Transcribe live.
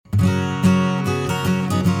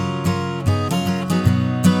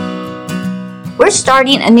We're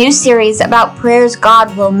starting a new series about prayers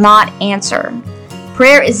God will not answer.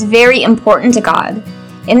 Prayer is very important to God.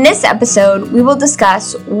 In this episode, we will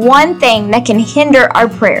discuss one thing that can hinder our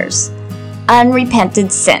prayers: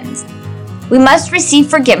 unrepented sins. We must receive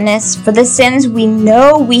forgiveness for the sins we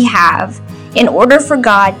know we have in order for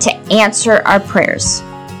God to answer our prayers.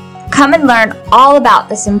 Come and learn all about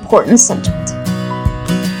this important subject.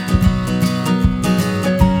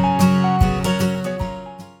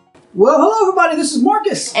 Well, hello everybody, this is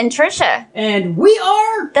Marcus. And Trisha. And we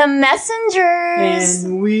are the messengers.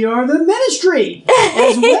 And we are the ministry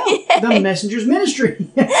as well. The Messengers Ministry.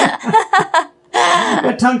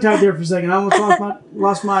 Got tongue-tied there for a second. I almost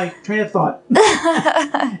lost my train of thought.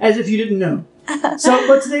 As if you didn't know.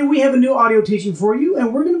 But today we have a new audio teaching for you,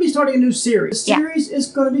 and we're going to be starting a new series. The series is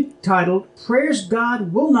going to be titled, Prayers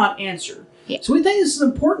God Will Not Answer. Yeah. So we think this is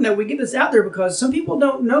important that we get this out there because some people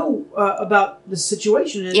don't know about the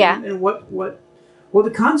situation and what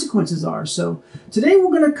the consequences are. So today we're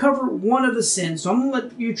going to cover one of the sins. So I'm going to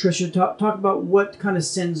let you, Tricia, talk about what kind of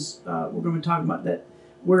sins we're going to be talking about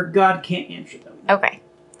where God can't answer them. Okay.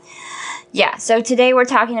 Yeah, so today we're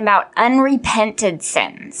talking about unrepented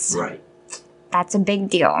sins. Right. That's a big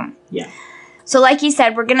deal. Yeah. So like you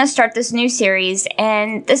said, we're going to start this new series,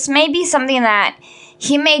 and this may be something that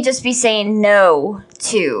he may just be saying no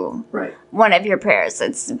to one of your prayers.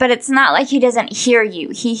 But it's not like he doesn't hear you.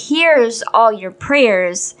 He hears all your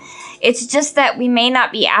prayers. It's just that we may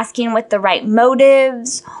not be asking with the right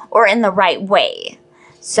motives or in the right way.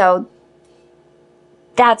 So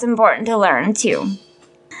that's important to learn too.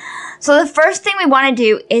 So the first thing we want to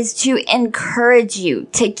do is to encourage you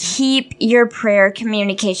to keep your prayer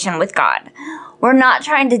communication with God. We're not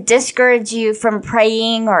trying to discourage you from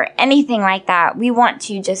praying or anything like that. We want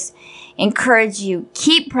to just encourage you.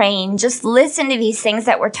 Keep praying. Just listen to these things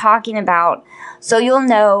that we're talking about so you'll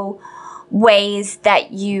know ways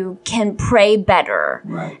that you can pray better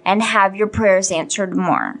and have your prayers answered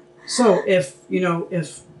more. So if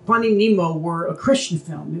Finding Nemo were a Christian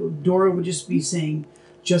film, Dora would just be saying,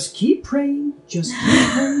 just keep praying, just keep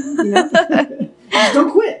praying, Just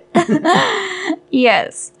don't quit.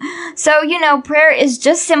 Yes. So, prayer is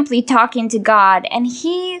just simply talking to God, and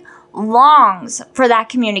He longs for that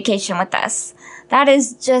communication with us.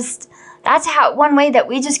 That's one way that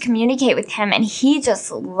we just communicate with Him, and He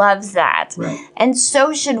just loves that. Right. And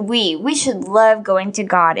so should we. We should love going to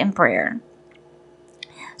God in prayer.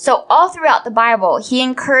 So all throughout the Bible, He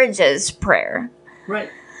encourages prayer.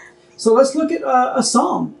 Right. So let's look at a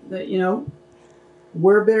psalm that,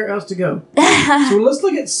 where better else to go? So let's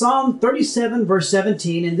look at Psalm 37, verse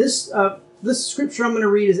 17. And this scripture I'm going to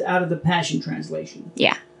read is out of the Passion Translation.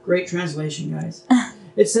 Yeah. Great translation, guys.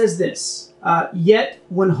 It says this, Yet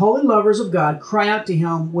when holy lovers of God cry out to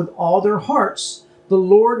Him with all their hearts, the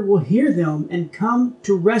Lord will hear them and come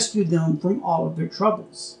to rescue them from all of their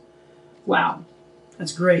troubles. Wow.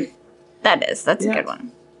 That's great. That's a good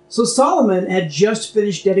one. So Solomon had just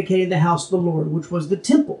finished dedicating the house of the Lord, which was the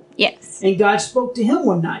temple. Yes. And God spoke to him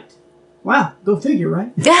one night. Wow, go figure,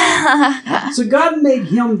 right? So God made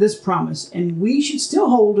him this promise, and we should still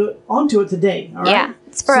hold on to it today. All right? Yeah,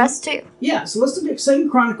 it's for us too. Yeah, so let's look at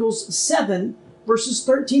 2 Chronicles 7, verses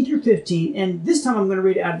 13 through 15. And this time I'm going to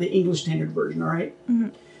read it out of the English Standard Version, all right? Mm-hmm.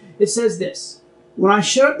 It says this, When I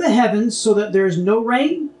shut up the heavens so that there is no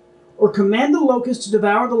rain, or command the locusts to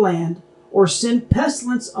devour the land, or send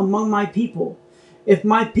pestilence among my people, if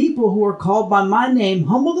my people who are called by my name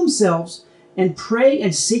humble themselves and pray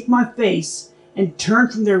and seek my face and turn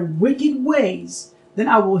from their wicked ways, then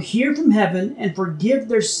I will hear from heaven and forgive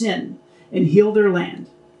their sin and heal their land.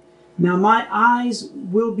 Now my eyes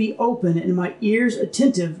will be open and my ears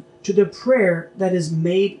attentive to the prayer that is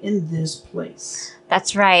made in this place.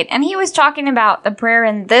 That's right. And he was talking about the prayer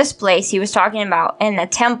in this place. He was talking about in the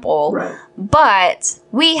temple. Right. But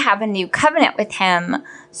we have a new covenant with Him.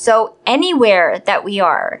 So anywhere that we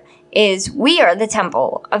are the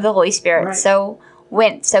temple of the Holy Spirit.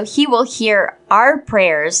 Right. So He will hear our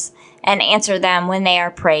prayers and answer them when they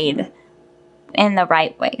are prayed in the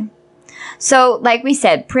right way. So like we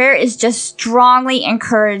said, prayer is just strongly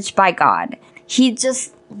encouraged by God. He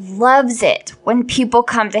just loves it when people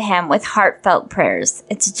come to Him with heartfelt prayers.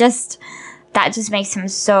 That just makes Him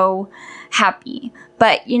so happy.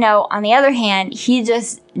 But, on the other hand, He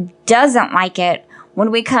just doesn't like it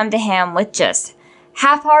when we come to Him with just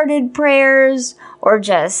half-hearted prayers or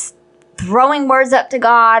just throwing words up to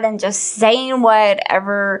God and just saying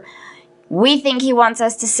whatever we think He wants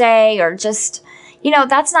us to say, or just,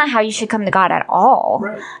 that's not how you should come to God at all.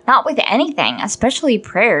 Right. Not with anything, especially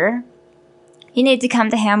prayer. You need to come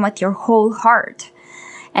to Him with your whole heart.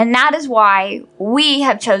 And that is why we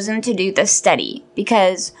have chosen to do this study,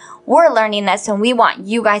 because we're learning this and we want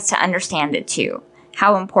you guys to understand it too,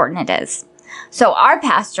 how important it is. So our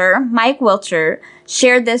pastor, Mike Wilcher,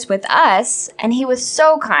 shared this with us, and he was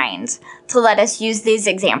so kind to let us use these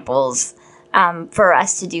examples for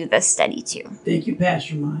us to do this study too. Thank you,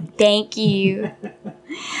 Pastor Mike. Thank you.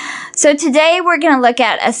 So today we're going to look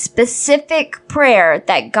at a specific prayer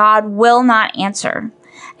that God will not answer.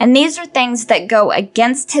 And these are things that go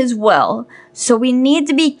against his will. So we need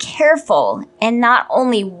to be careful in not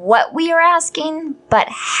only what we are asking, but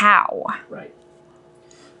how. Right.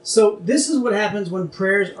 So this is what happens when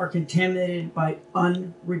prayers are contaminated by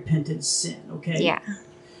unrepented sin, okay? Yeah.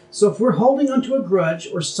 So if we're holding onto a grudge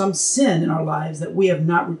or some sin in our lives that we have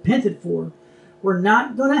not repented for, we're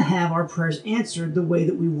not going to have our prayers answered the way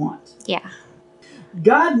that we want. Yeah.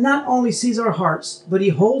 God not only sees our hearts, but he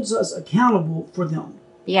holds us accountable for them.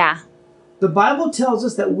 Yeah. The Bible tells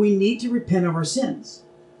us that we need to repent of our sins.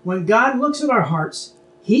 When God looks at our hearts,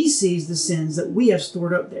 he sees the sins that we have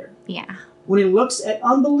stored up there. Yeah. When he looks at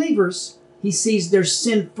unbelievers, he sees their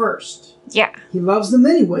sin first. Yeah. He loves them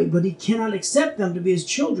anyway, but he cannot accept them to be his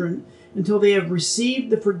children until they have received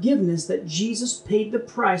the forgiveness that Jesus paid the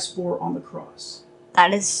price for on the cross.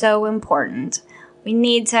 That is so important. We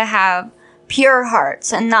need to have pure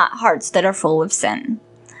hearts and not hearts that are full of sin.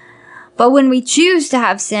 But when we choose to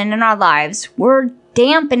have sin in our lives, we're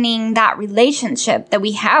dampening that relationship that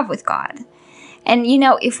we have with God. And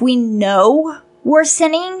if we know we're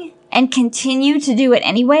sinning and continue to do it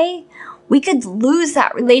anyway, we could lose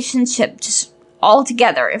that relationship just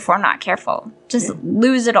altogether if we're not careful. Just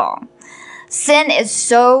lose it all. Sin is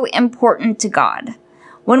so important to God.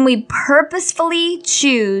 When we purposefully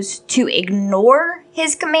choose to ignore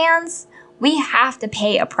his commands, we have to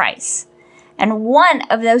pay a price. And one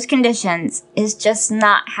of those conditions is just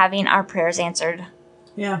not having our prayers answered.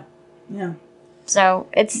 Yeah. So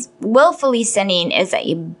it's willfully sinning is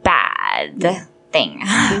a bad thing.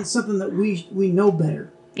 It's something that we know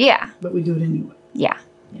better. Yeah. But we do it anyway. Yeah.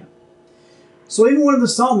 So even one of the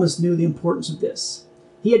psalmists knew the importance of this.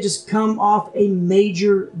 He had just come off a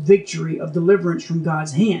major victory of deliverance from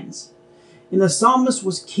God's hands. And the psalmist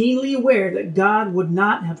was keenly aware that God would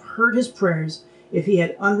not have heard his prayers if he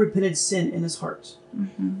had unrepented sin in his heart.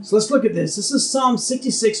 Mm-hmm. So let's look at this. This is Psalm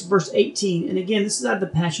 66, verse 18. And again, this is out of the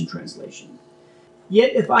Passion Translation.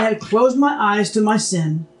 Yet if I had closed my eyes to my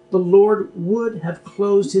sin, the Lord would have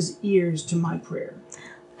closed his ears to my prayer.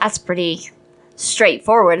 That's pretty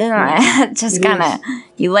straightforward, isn't it? Just kind of,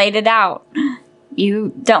 you laid it out.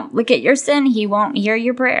 You don't look at your sin, he won't hear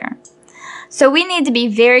your prayer. So we need to be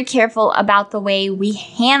very careful about the way we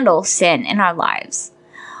handle sin in our lives.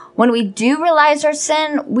 When we do realize our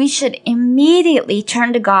sin, we should immediately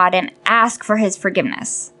turn to God and ask for his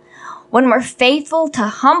forgiveness. When we're faithful to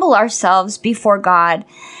humble ourselves before God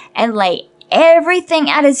and lay everything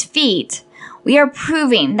at his feet, we are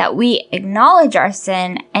proving that we acknowledge our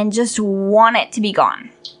sin and just want it to be gone.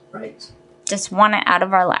 Right. Just want it out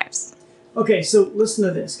of our lives. Okay, so listen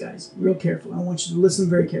to this, guys. Real careful. I want you to listen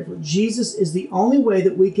very carefully. Jesus is the only way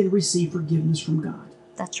that we can receive forgiveness from God.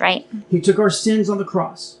 That's right. He took our sins on the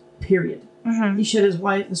cross, period. Mm-hmm. He shed his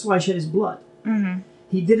white. That's why he shed his blood. Mm-hmm.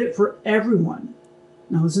 He did it for everyone.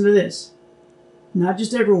 Now listen to this. Not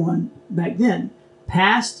just everyone back then.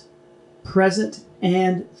 Past, present,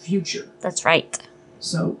 and future. That's right.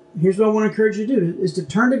 So here's what I want to encourage you to do, is to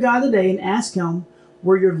turn to God today and ask him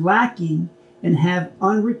where you're lacking and have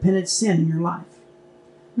unrepented sin in your life.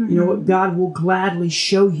 Mm-hmm. You know what? God will gladly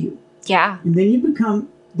show you. Yeah. And then you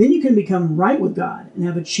can become right with God and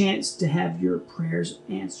have a chance to have your prayers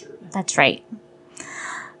answered. That's right.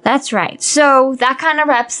 That's right. So that kind of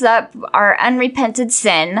wraps up our unrepented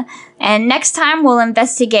sin. And next time we'll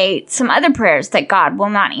investigate some other prayers that God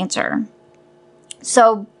will not answer.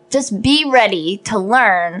 So just be ready to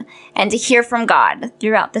learn and to hear from God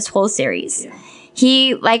throughout this whole series. Yeah.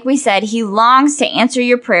 He, like we said, he longs to answer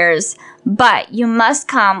your prayers, but you must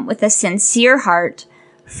come with a sincere heart,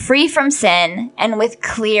 free from sin, and with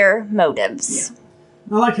clear motives.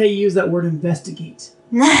 Yeah. I like how you use that word investigate.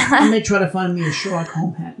 I may try to find me a Sherlock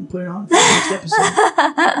Holmes hat and put it on for the next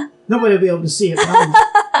episode. Nobody will be able to see it,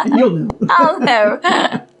 but and you'll know. I'll know.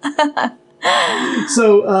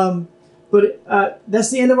 So,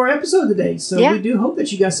 that's the end of our episode today. So we do hope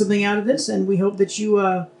that you got something out of this, and we hope that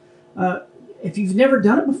you, if you've never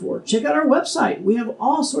done it before, check out our website. We have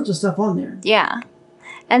all sorts of stuff on there. Yeah.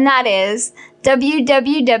 And that is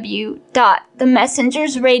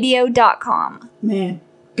www.themessengersradio.com. Man,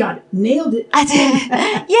 got it. Nailed it. I did.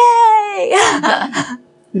 Yay!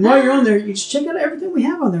 And while you're on there, you just check out everything we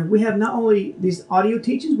have on there. We have not only these audio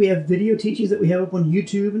teachings, we have video teachings that we have up on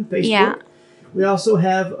YouTube and Facebook. Yeah. We also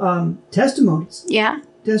have testimonies. Yeah.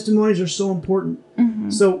 Testimonies are so important.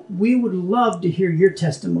 Mm-hmm. So we would love to hear your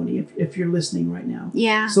testimony if you're listening right now.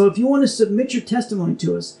 Yeah. So if you want to submit your testimony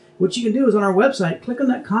to us, what you can do is on our website, click on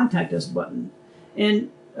that Contact Us button and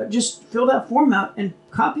just fill that form out and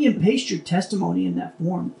copy and paste your testimony in that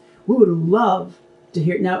form. We would love to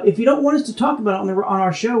hear it. Now, if you don't want us to talk about it on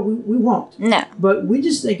our show, we won't. No. But we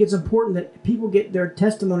just think it's important that people get their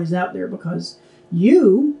testimonies out there because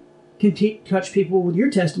you can touch people with your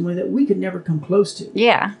testimony that we could never come close to.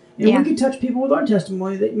 Yeah. And we can touch people with our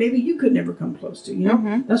testimony that maybe you could never come close to. You know,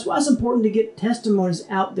 mm-hmm. That's why it's important to get testimonies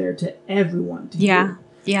out there to everyone. To hear.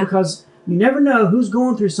 Yeah. Because you never know who's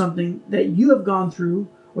going through something that you have gone through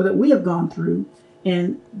or that we have gone through,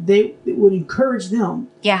 and it would encourage them.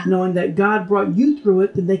 Yeah. Knowing that God brought you through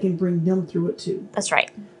it, then they can bring them through it too. That's right.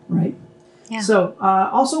 Right. Yeah. So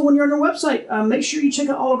also when you're on our website, make sure you check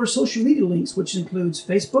out all of our social media links, which includes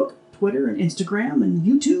Facebook, Twitter, and Instagram, and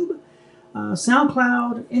YouTube,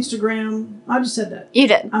 SoundCloud, Instagram. I just said that. You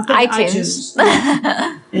did. I'm iTunes.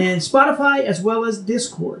 And Spotify, as well as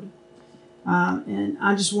Discord. And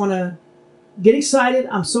I just want to get excited.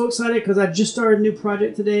 I'm so excited because I just started a new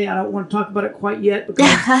project today. I don't want to talk about it quite yet because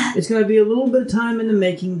it's going to be a little bit of time in the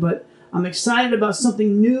making, but I'm excited about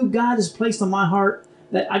something new God has placed on my heart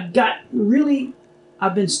that I've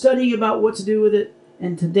been studying about what to do with it.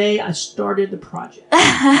 And today I started the project.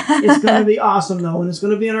 It's going to be awesome, though, and it's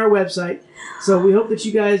going to be on our website. So we hope that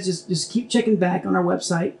you guys just keep checking back on our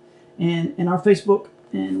website and our Facebook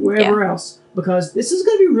and wherever else, because this is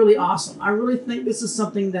going to be really awesome. I really think this is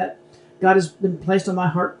something that God has been placed on my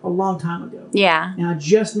heart a long time ago. Yeah. And I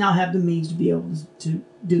just now have the means to be able to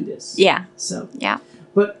do this. Yeah. So. Yeah.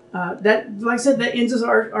 But that, like I said, that ends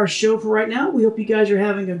our show for right now. We hope you guys are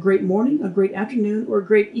having a great morning, a great afternoon, or a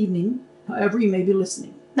great evening, however you may be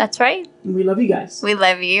listening. That's right. And we love you guys. We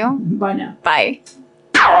love you. Bye now. Bye.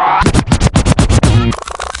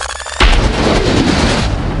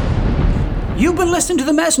 You've been listening to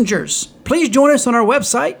The Messengers. Please join us on our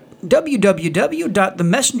website,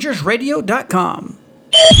 www.themessengersradio.com.